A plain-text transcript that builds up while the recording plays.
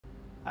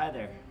Hi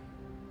there,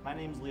 my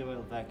name is Leo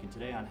Levesque, and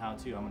today on How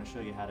To, I'm going to show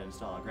you how to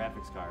install a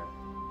graphics card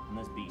on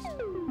this beast.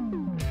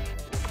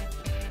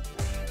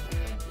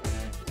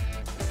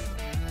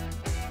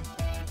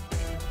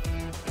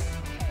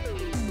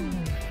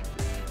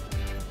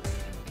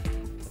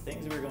 The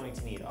things we're going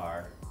to need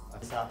are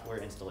a software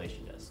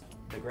installation disk,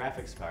 the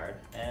graphics card,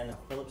 and a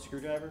Phillips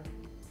screwdriver.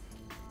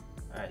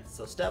 Alright,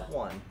 so step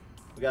one,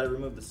 we got to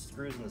remove the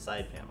screws in the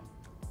side panel.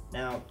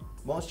 Now,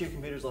 most of your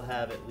computers will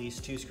have at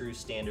least 2 screws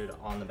standard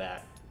on the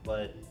back,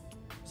 but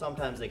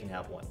sometimes they can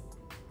have 1. You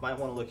might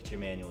want to look at your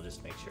manual just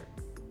to make sure.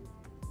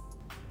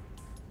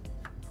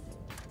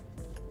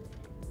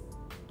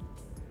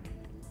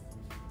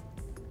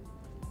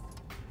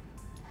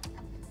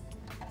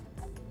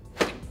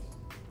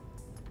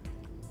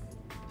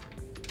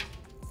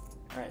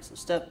 Alright, so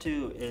step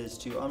 2 is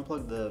to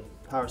unplug the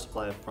power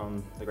supply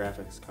from the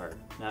graphics card.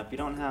 Now, if you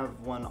don't have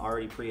one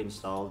already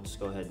pre-installed, just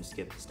go ahead and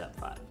skip to step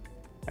 5.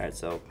 Alright,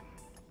 so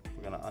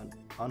we're going to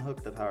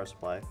unhook the power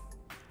supply,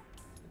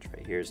 which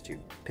right here is to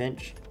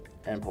pinch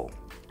and pull,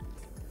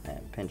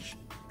 and pinch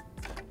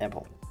and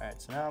pull.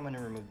 Alright, so now I'm going to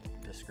remove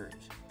the screws.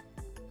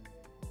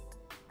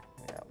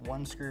 We got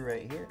one screw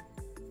right here,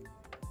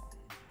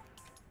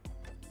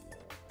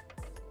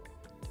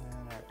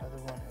 and our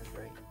other one is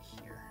right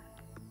here.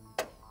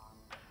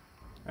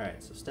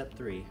 Alright, so step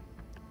 3,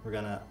 we're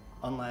going to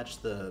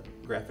unlatch the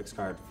graphics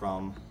card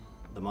from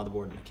the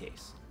motherboard in the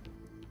case.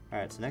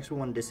 Alright, so next we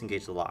want to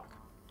disengage the lock.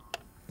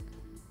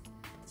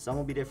 Some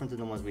will be different than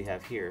the ones we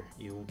have here.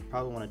 You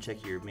probably want to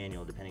check your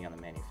manual depending on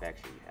the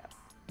manufacturer you have.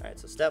 Alright,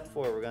 so step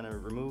 4, we're going to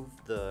remove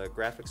the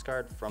graphics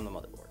card from the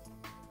motherboard.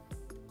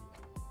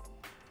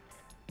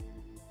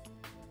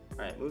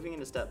 Alright, moving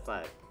into step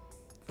 5.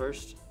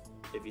 First,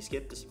 if you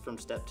skip this from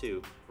step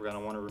 2, we're going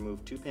to want to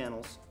remove 2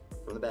 panels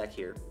from the back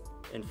here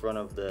in front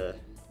of the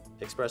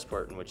express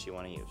port in which you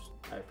want to use.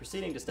 Alright,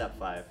 proceeding to step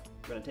 5,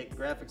 we're going to take the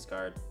graphics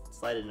card,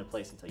 slide it into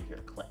place until you hear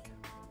a click.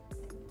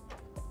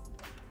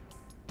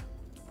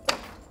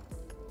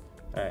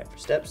 Alright, for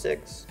step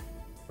 6,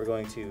 we're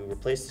going to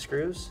replace the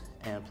screws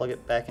and plug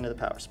it back into the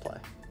power supply.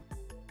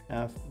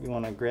 Now, if you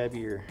want to grab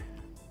your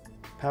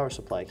power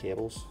supply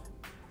cables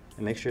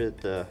and make sure that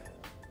the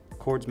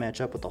cords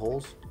match up with the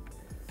holes,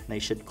 and they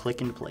should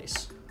click into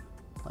place,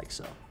 like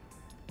so.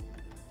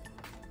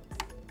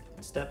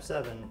 And step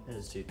 7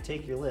 is to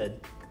take your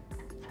lid,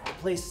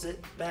 place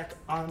it back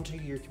onto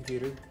your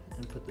computer,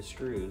 and put the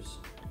screws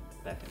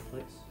back into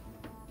place.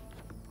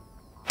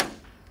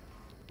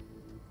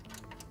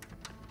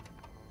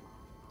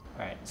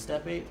 Alright,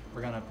 step 8,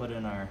 we're going to put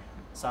in our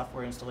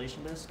software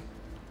installation disk.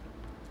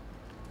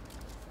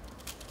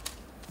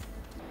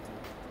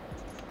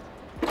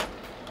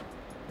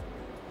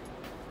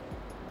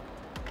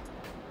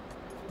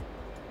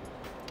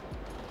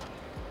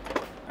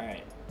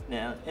 Alright,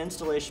 now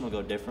installation will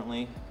go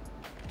differently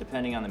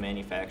depending on the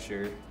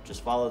manufacturer.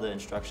 Just follow the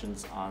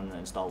instructions on the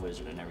install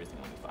wizard and everything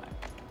will be fine.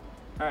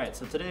 Alright,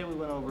 so today we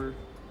went over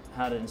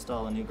how to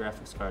install a new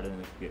graphics card in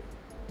the computer.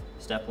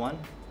 Step 1,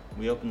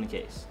 we open the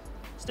case.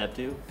 Step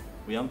 2,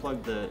 we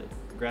unplug the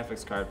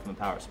graphics card from the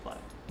power supply.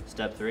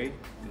 Step 3,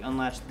 we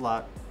unlatch the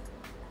lock.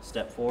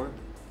 Step 4, we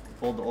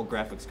pulled the old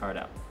graphics card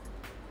out.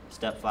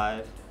 Step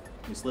 5,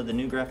 we slid the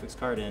new graphics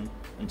card in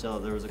until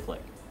there was a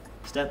click.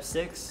 Step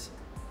 6,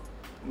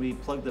 we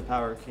plugged the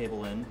power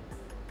cable in.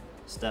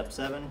 Step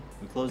 7,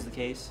 we closed the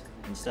case.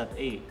 And step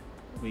 8,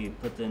 we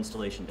put the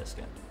installation disk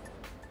in.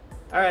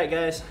 Alright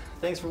guys,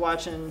 thanks for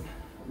watching.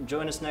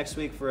 Join us next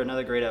week for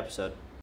another great episode.